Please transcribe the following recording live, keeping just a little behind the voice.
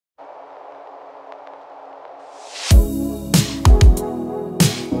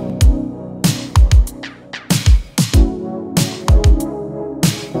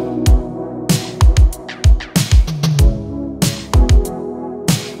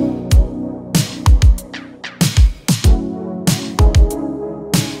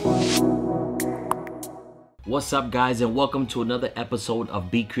What's up, guys, and welcome to another episode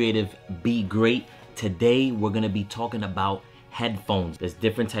of Be Creative, Be Great. Today we're gonna be talking about headphones. There's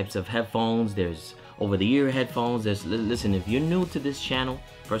different types of headphones. There's over-the-ear headphones. Listen, if you're new to this channel,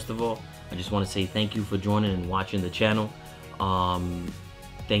 first of all, I just want to say thank you for joining and watching the channel.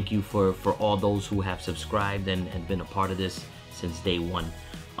 Thank you for all those who have subscribed and been a part of this since day one.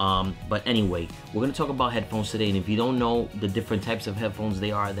 But anyway, we're gonna talk about headphones today, and if you don't know the different types of headphones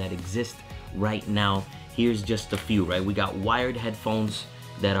they are that exist right now, here's just a few, right? We got wired headphones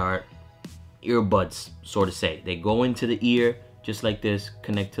that are earbuds, so to say. They go into the ear just like this,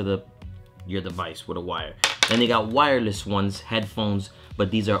 connect to your device with a wire. Then they got wireless ones, headphones,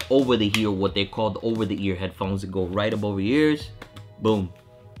 but these are over the ear, what they call over the ear headphones that go right above your ears. Boom.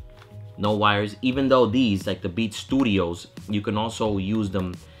 No wires. Even though these, like the Beats Studios, you can also use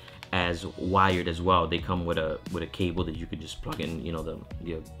them as wired as well. They come with a cable that you could just plug in, you know, the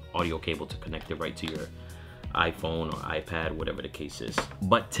audio cable to connect it right to your iPhone or iPad, whatever the case is.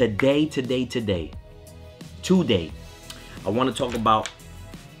 But today, I want to talk about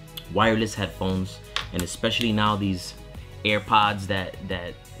wireless headphones, and especially now these AirPods that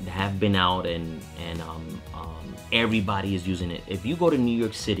have been out and everybody is using it. If you go to New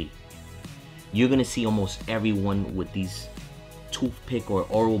York City, you're gonna see almost everyone with these toothpick or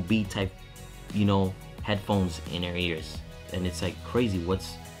Oral-B type, you know, headphones in their ears, and it's like crazy.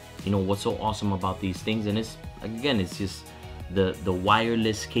 What's so awesome about these things? And it's just the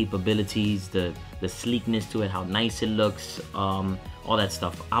wireless capabilities, the sleekness to it, how nice it looks, all that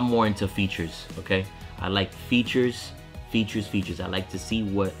stuff. I'm more into features, okay? I like features. I like to see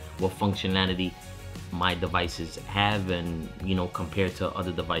what functionality my devices have, and you know, compared to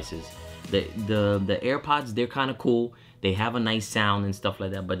other devices. The AirPods, they're kind of cool. They have a nice sound and stuff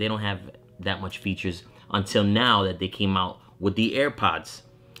like that, but they don't have that much features until now that they came out with the AirPods.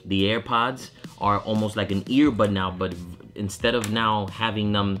 The AirPods are almost like an earbud now, but instead of now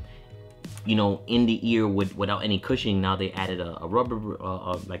having them, you know, in the ear without any cushioning, now they added a rubber,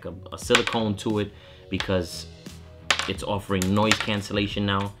 like a silicone to it, because it's offering noise cancellation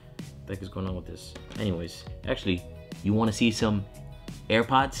now. What the heck is going on with this? Anyways, actually, you want to see some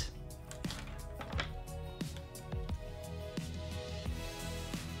AirPods?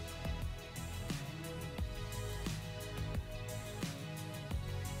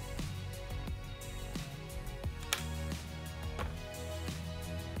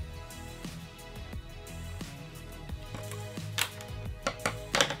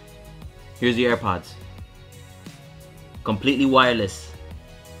 Here's the AirPods. Completely wireless.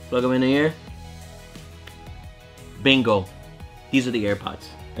 Plug them in the ear. Bingo. These are the AirPods,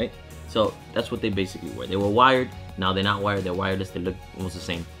 right? So that's what they basically were. They were wired. Now they're not wired. They're wireless. They look almost the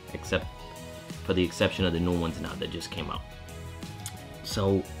same, except for the exception of the new ones now that just came out.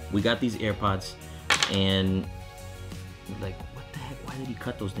 So we got these AirPods, and like, what the heck? Why did he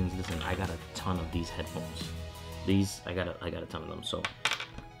cut those things? Listen, I got a ton of these headphones. These, I got a ton of them. So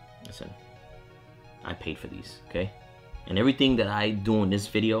listen, I paid for these, okay? And everything that I do in this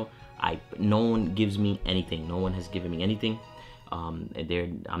video, no one gives me anything. No one has given me anything. I'm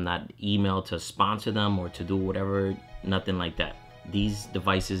not emailed to sponsor them or to do whatever, nothing like that. These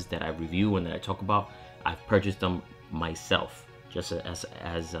devices that I review and that I talk about, I've purchased them myself, just as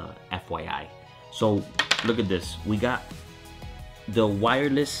FYI. So look at this. We got the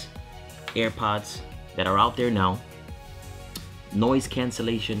wireless AirPods that are out there now. Noise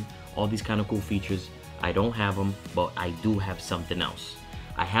cancellation, all these kind of cool features. I don't have them, but I do have something else.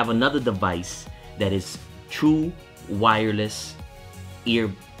 I have another device that is true wireless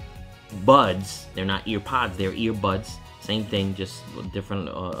earbuds. They're not earpods, they're earbuds. Same thing, just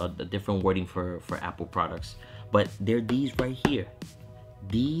different wording for Apple products. But they're these right here.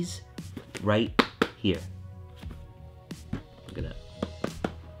 These right here. Look at that. I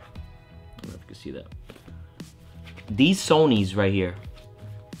don't know if you can see that. These Sonys right here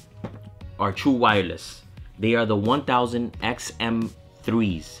are true wireless. They are the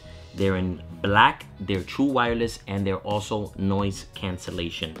WF1000XM3s. They're in black, they're true wireless, and they're also noise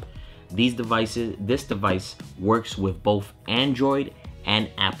cancellation. This device works with both Android and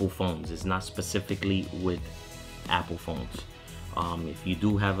Apple phones. It's not specifically with Apple phones. If you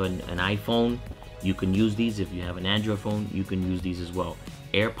do have an iPhone, you can use these. If you have an Android phone, you can use these as well.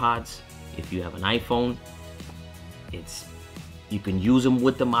 AirPods, if you have an iPhone, you can use them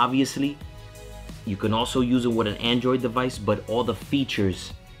with them, obviously. You can also use it with an Android device, but all the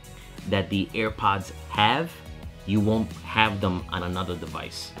features that the AirPods have, you won't have them on another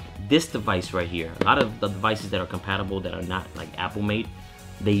device. This device right here, a lot of the devices that are compatible that are not like Apple made,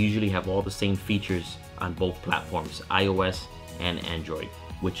 they usually have all the same features on both platforms, iOS and Android,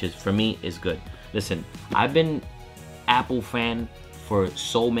 which is, for me, is good. Listen, I've been Apple fan for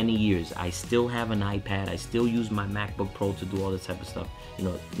so many years. I still have an iPad. I still use my MacBook Pro to do all this type of stuff. You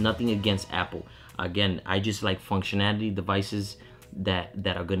know, nothing against Apple. Again, I just like functionality devices that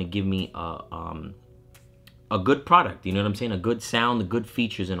are gonna give me a good product. You know what I'm saying? A good sound, the good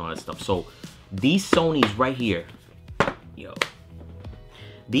features, and all that stuff. So these Sonys right here, yo,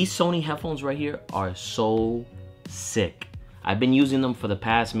 these Sony headphones right here are so sick. I've been using them for the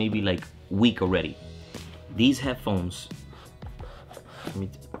past maybe like week already. These headphones. Let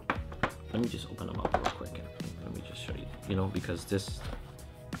me just open them up real quick. Let me just show you. You know, because this.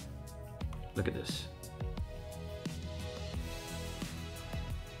 Look at this.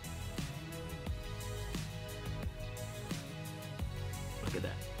 Look at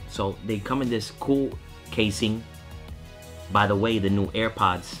that. So they come in this cool casing. By the way, the new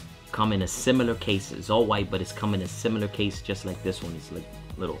AirPods come in a similar case. It's all white, but it's come in a similar case just like this one. It's like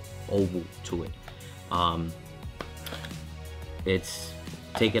a little oval to it. It's,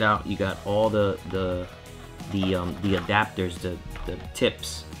 take it out, you got all the adapters, the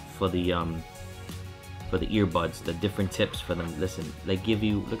tips for the earbuds, the different tips for them. Listen, they give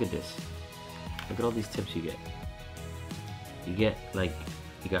you, look at this. Look at all these tips you get. You get like,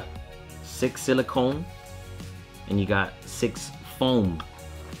 you got 6 silicone and you got 6 foam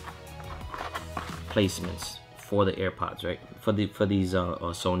placements for the AirPods, right? For these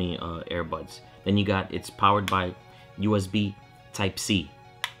Sony earbuds. Then you got, it's powered by USB Type-C,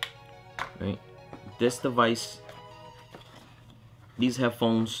 right? This device, these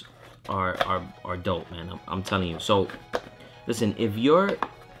headphones are dope, man. I'm telling you. So listen, if you're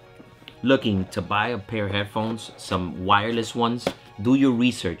looking to buy a pair of headphones, some wireless ones, do your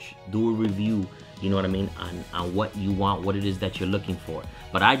research, do a review, you know what I mean, on what you want, what it is that you're looking for.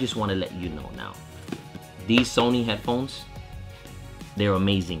 But I just want to let you know now, these Sony headphones, they're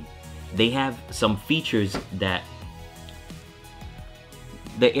amazing. They have some features that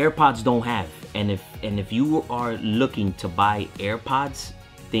the AirPods don't have. And if you are looking to buy AirPods,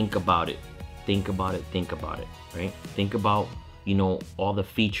 think about it. Think about it, think about it, right? Think about, you know, all the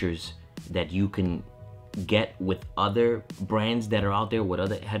features that you can get with other brands that are out there, with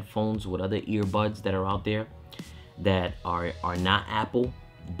other headphones, with other earbuds that are out there that are not Apple,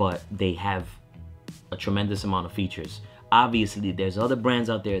 but they have a tremendous amount of features. Obviously, there's other brands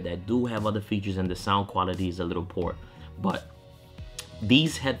out there that do have other features and the sound quality is a little poor. But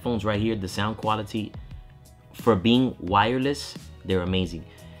these headphones right here, the sound quality, for being wireless, they're amazing.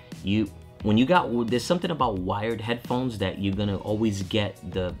 When you got, there's something about wired headphones that you're gonna always get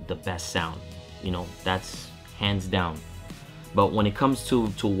the best sound. You know, that's hands down. But when it comes to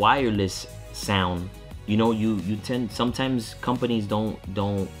wireless sound, you know, you tend, sometimes companies don't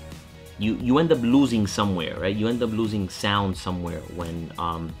you end up losing somewhere, right? You end up losing sound somewhere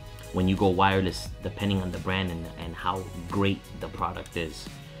when you go wireless, depending on the brand and how great the product is.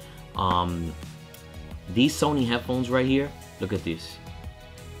 These Sony headphones right here, look at these.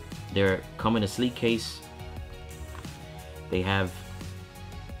 They're come in a sleek case. They have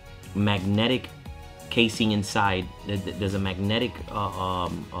magnetic casing inside. There's a magnetic,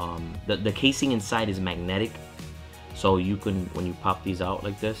 the casing inside is magnetic. So you can, when you pop these out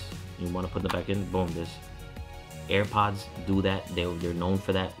like this, you want to put them back in, boom, this. AirPods do that. They're known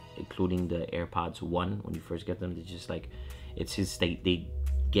for that, including the AirPods 1. When you first get them, they're just like, it's just, they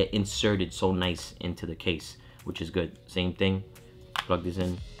get inserted so nice into the case, which is good. Same thing, plug this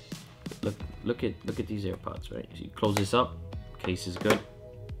in. Look at these AirPods, right? So you close this up, case is good.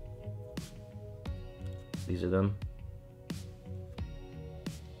 These are them.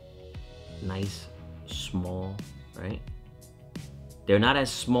 Nice, small, right? They're not as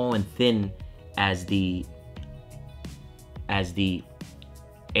small and thin as the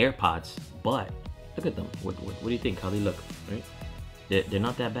AirPods, but look at them. What do you think? How they look, right? They're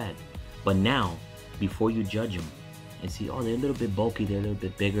not that bad. But now, before you judge them and see, oh, they're a little bit bulky, they're a little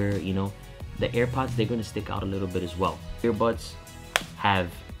bit bigger, you know, the AirPods, they're gonna stick out a little bit as well. Earbuds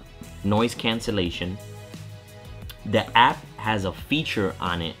have noise cancellation. The app has a feature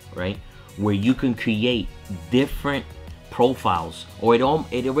on it, right, where you can create different profiles, or it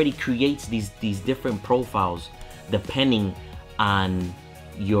already creates these different profiles depending on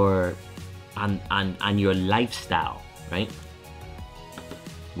your on your lifestyle, right?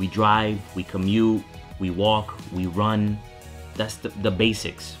 We drive, we commute, we walk, we run. That's the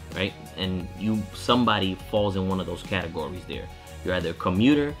basics, right? And somebody falls in one of those categories there. You're either a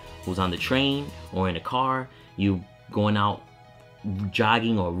commuter who's on the train or in a car, you going out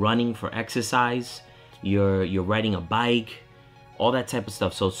jogging or running for exercise, you're riding a bike, all that type of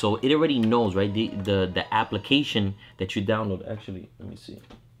stuff. So it already knows, right? The application that you download, actually, let me see.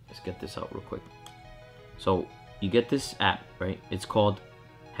 Let's get this out real quick. So you get this app, right? It's called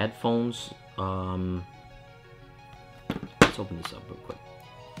headphones. Let's open this up real quick.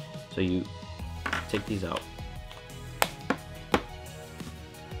 So you take these out,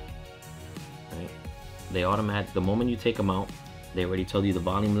 right? They automatic, the moment you take them out, they already tell you the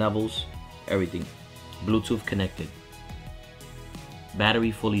volume levels, everything. Bluetooth connected,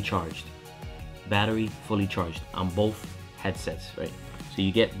 battery fully charged, battery fully charged on both headsets, right? So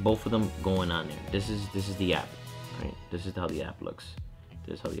you get both of them going on there. This is the app, right? This is how the app looks.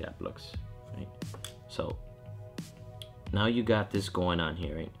 This is how the app looks, right? So now you got this going on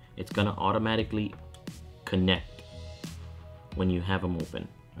here, right? It's gonna automatically connect when you have them open,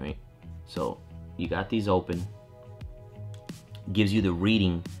 right? So you got these open, gives you the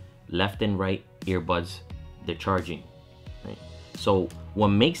reading, left and right earbuds, they're charging, right? So what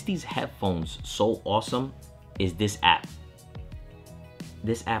makes these headphones so awesome is this app.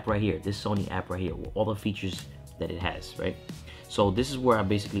 This app right here, this Sony app right here, all the features that it has, right? So this is where I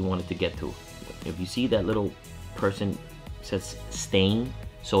basically wanted to get to. If you see that little person says staying,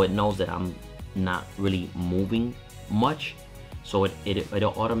 so it knows that I'm not really moving much, so it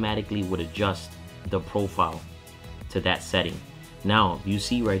automatically would adjust the profile to that setting. Now you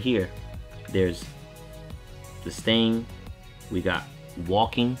see right here, there's the staying, we got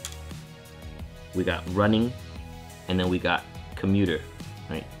walking, we got running, and then we got commuter,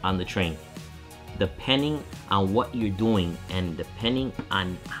 right, on the train. Depending on what you're doing and depending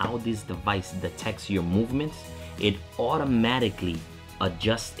on how this device detects your movements, it automatically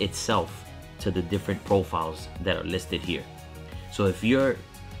adjusts itself to the different profiles that are listed here. So if you're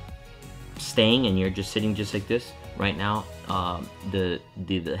staying and you're just sitting just like this right now, the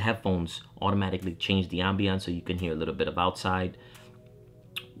headphones automatically change the ambience so you can hear a little bit of outside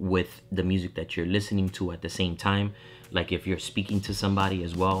with the music that you're listening to at the same time. Like if you're speaking to somebody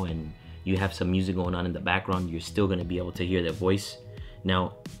as well and you have some music going on in the background, you're still going to be able to hear their voice.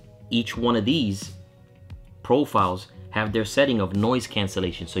 Now each one of these profiles have their setting of noise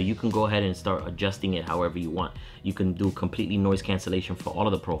cancellation, so you can go ahead and start adjusting it however you want. You can do completely noise cancellation for all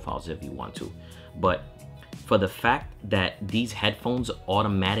of the profiles if you want to, but for the fact that these headphones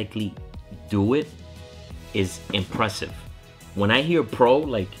automatically do it is impressive. When I hear Pro,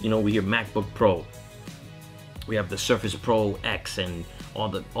 like, you know, we hear MacBook Pro, we have the Surface Pro X and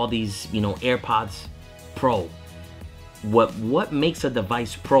all these, you know, AirPods Pro. What makes a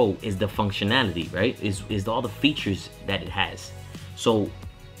device pro is the functionality, right? Is all the features that it has. So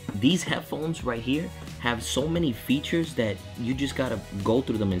these headphones right here have so many features that you just gotta go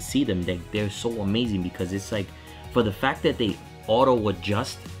through them and see them. They're so amazing because it's like, for the fact that they auto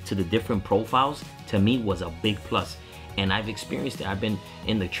adjust to the different profiles, to me was a big plus. And I've experienced it. I've been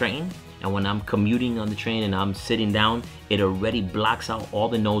in the train, and when I'm commuting on the train and I'm sitting down, it already blocks out all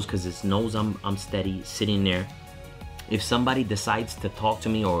the noise because it knows I'm steady sitting there. If somebody decides to talk to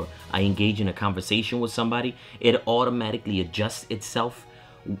me or I engage in a conversation with somebody, it automatically adjusts itself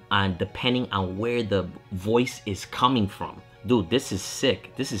and depending on where the voice is coming from. Dude, this is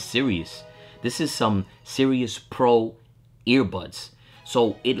sick. This is serious. This is some serious pro earbuds.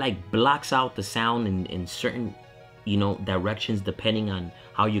 So it like blocks out the sound in certain, you know, directions depending on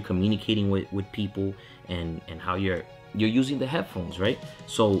how you're communicating with people and how you're using the headphones, right?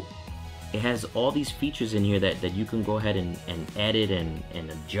 So it has all these features in here that you can go ahead and edit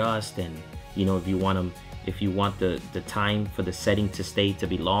and adjust, and you know, if you want the time for the setting to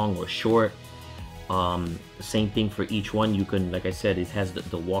be long or short. Same thing for each one. You can, like I said, it has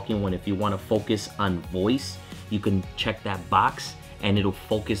the walking one. If you want to focus on voice, you can check that box and it'll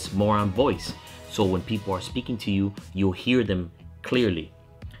focus more on voice. So when people are speaking to you, you'll hear them clearly.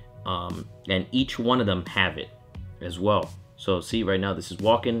 And each one of them have it as well. So see, right now this is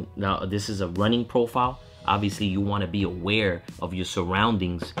walking. Now this is a running profile. Obviously you want to be aware of your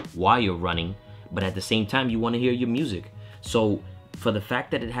surroundings while you're running, but at the same time you want to hear your music. So for the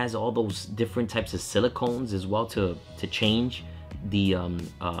fact that it has all those different types of silicones as well to change the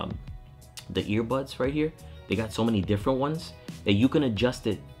earbuds right here, they got so many different ones that you can adjust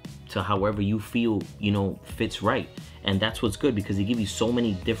it to however you feel, you know, fits right. And that's what's good, because they give you so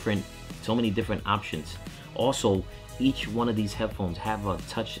many different options. Also, each one of these headphones have a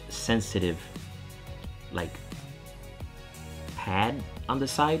touch sensitive like pad on the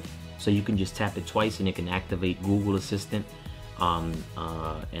side, so you can just tap it twice and it can activate Google Assistant. And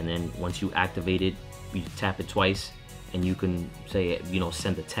then once you activate it, you tap it twice and you can say, you know,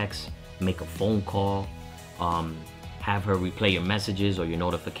 send a text, make a phone call, have her replay your messages or your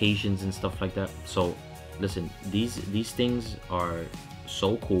notifications and stuff like that. So listen, these things are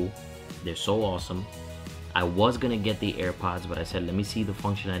so cool. They're so awesome. I was gonna get the AirPods, but I said, let me see the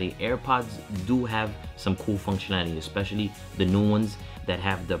functionality. AirPods do have some cool functionality, especially the new ones that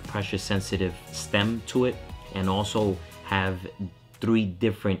have the pressure sensitive stem to it, and also have 3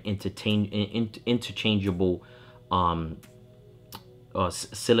 different interchangeable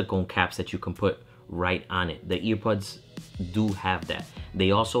silicone caps that you can put right on it. The earbuds do have that.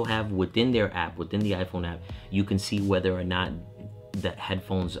 They also have within their app, within the iPhone app, you can see whether or not the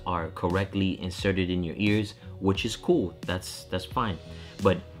headphones are correctly inserted in your ears, which is cool. That's fine.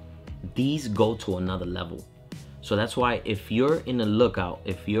 But these go to another level. So that's why if you're in a lookout,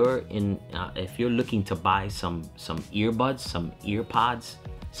 if you're looking to buy some earbuds, some earpods,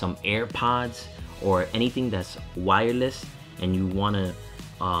 some AirPods, or anything that's wireless, and you want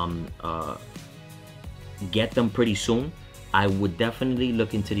to get them pretty soon, I would definitely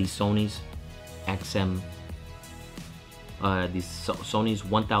look into these Sony's Sony's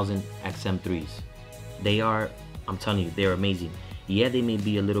 1000XM3s. They are, I'm telling you, they're amazing. Yeah, they may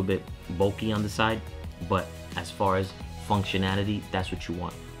be a little bit bulky on the side, but as far as functionality, that's what you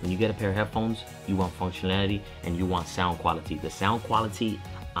want. When you get a pair of headphones, you want functionality and you want sound quality. The sound quality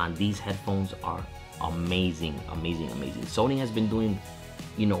on these headphones are amazing, amazing, amazing. Sony has been doing,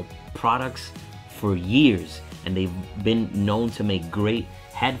 you know, products for years, and they've been known to make great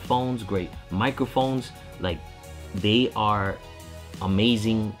headphones, great microphones. Like, they are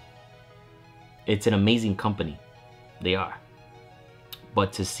amazing. It's an amazing company. They are.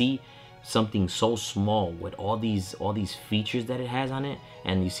 But to see something so small with all these features that it has on it,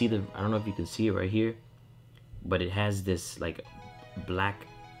 and you see the, I don't know if you can see it right here, but it has this like black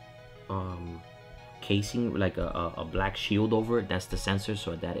casing, like a black shield over it. That's the sensor,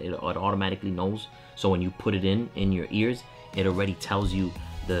 so that it automatically knows. So when you put it in your ears, it already tells you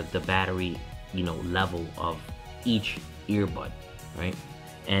the battery, you know, level of each earbud, right?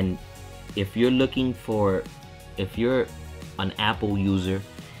 And if you're looking for, if you're an Apple user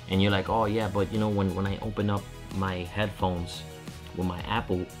and you're like, oh yeah, but you know, when I open up my headphones with my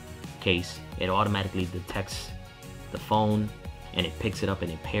Apple case, it automatically detects the phone and it picks it up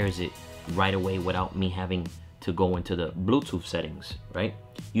and it pairs it right away without me having to go into the Bluetooth settings, right?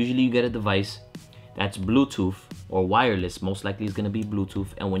 Usually you get a device that's Bluetooth or wireless, most likely it's gonna be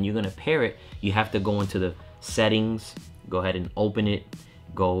Bluetooth, and when you're gonna pair it, you have to go into the settings, go ahead and open it,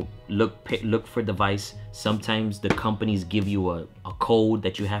 go look for device. Sometimes the companies give you a code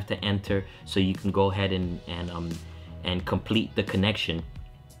that you have to enter so you can go ahead and complete the connection.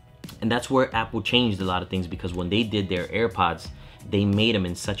 And that's where Apple changed a lot of things, because when they did their AirPods, they made them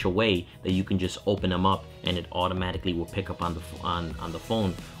in such a way that you can just open them up and it automatically will pick up on the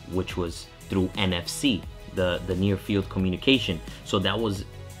phone, which was through NFC, the near field communication. So that was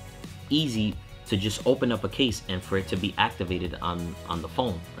easy to just open up a case and for it to be activated on the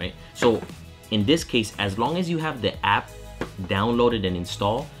phone, right? So in this case, as long as you have the app downloaded and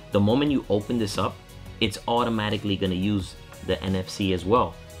installed, the moment you open this up, it's automatically gonna use the NFC as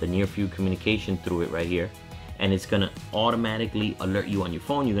well, the near field communication through it right here. And it's gonna automatically alert you on your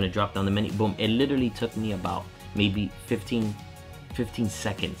phone. You're gonna drop down the menu, boom. It literally took me about maybe 15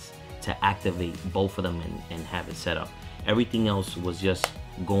 seconds to activate both of them and have it set up. Everything else was just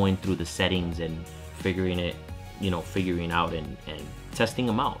going through the settings and figuring out and testing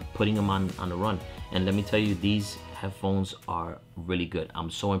them out, putting them on the run. And let me tell you, these headphones are really good.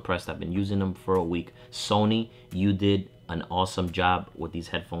 I'm so impressed. I've been using them for a week. Sony, you did an awesome job with these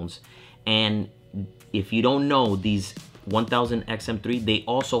headphones. And if you don't know, these 1000XM3, they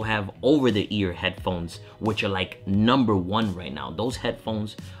also have over-the-ear headphones, which are like #1 right now. Those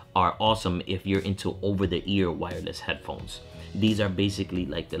headphones are awesome if you're into over-the-ear wireless headphones. These are basically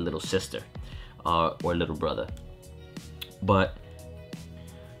like the little sister or little brother. But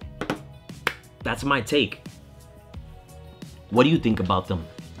that's my take. What do you think about them?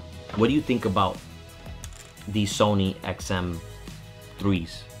 What do you think about these Sony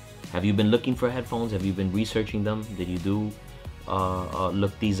XM3s? Have you been looking for headphones? Have you been researching them? Did you do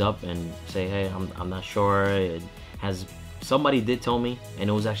look these up and say, hey, I'm not sure? It has, somebody did tell me, and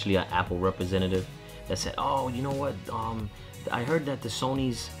it was actually an Apple representative that said, oh, you know what? I heard that the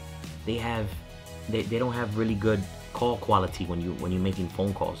Sonys, they don't have really good call quality when you're making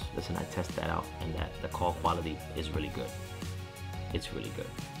phone calls. Listen, I tested that out, and that the call quality is really good. It's really good.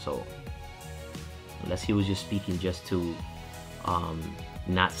 So unless he was just speaking just to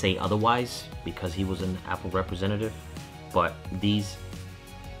not say otherwise because he was an Apple representative, but these,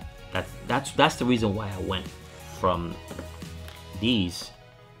 that's the reason why I went from these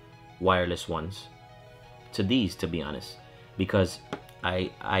wireless ones to these, to be honest, because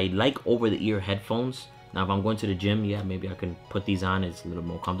I like over-the-ear headphones Now if I'm going to the gym, yeah, maybe I can put these on. It's a little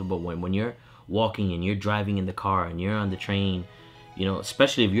more comfortable. When you're walking and you're driving in the car and you're on the train, you know,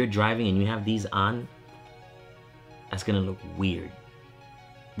 especially if you're driving and you have these on, that's gonna look weird.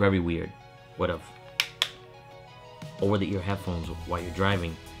 Very weird. What if? Or whether your headphones while you're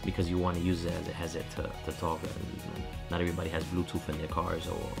driving because you want to use it as a headset to talk. Not everybody has Bluetooth in their cars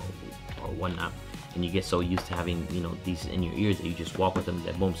or whatnot, and you get so used to having, you know, these in your ears that you just walk with them.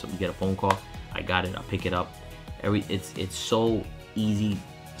 That boom, so you get a phone call, I got it, I pick it up. It's so easy,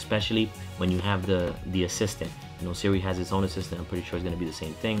 especially when you have the assistant. You know, Siri has its own assistant. I'm pretty sure it's gonna be the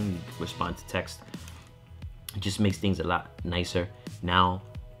same thing. You respond to text. It just makes things a lot nicer. Now,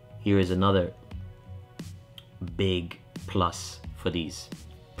 here is another big plus for these,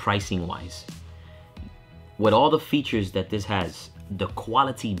 pricing wise. With all the features that this has, the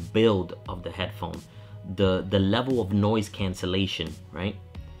quality build of the headphone, the level of noise cancellation, right?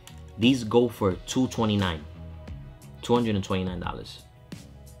 These go for $229.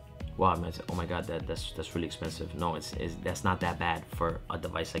 Wow, man, oh my god, that's really expensive. No, that's not that bad for a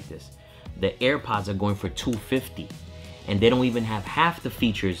device like this. The AirPods are going for $250, and they don't even have half the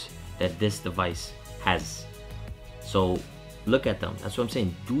features that this device has. So look at them. That's what I'm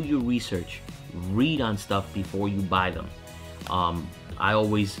saying. Do your research. Read on stuff before you buy them. I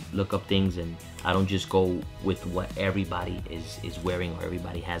always look up things, and I don't just go with what everybody is wearing or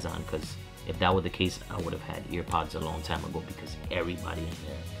everybody has on, because if that were the case, I would have had EarPods a long time ago, because everybody and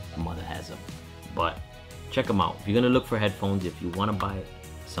their mother has them. But check them out. If you're gonna look for headphones, if you want to buy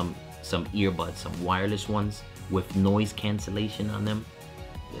some earbuds, some wireless ones with noise cancellation on them,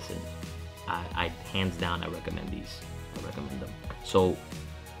 listen, I hands down, I recommend these. I recommend them. So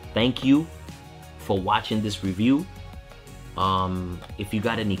thank you for watching this review. If you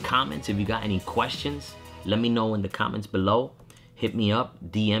got any comments, if you got any questions, let me know in the comments below. Hit me up,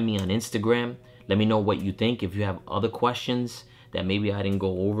 DM me on Instagram. Let me know what you think. If you have other questions that maybe I didn't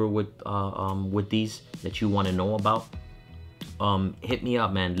go over with these that you want to know about, hit me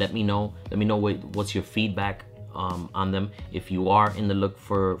up, man. Let me know what's your feedback on them. If you are in the look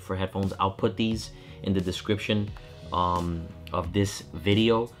for headphones, I'll put these in the description of this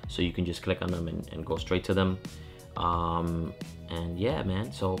video, so you can just click on them and go straight to them. And yeah,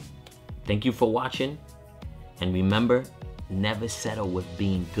 man, so thank you for watching, and remember, never settle with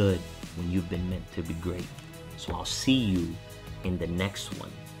being good when you've been meant to be great. So I'll see you in the next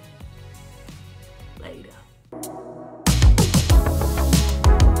one. Later.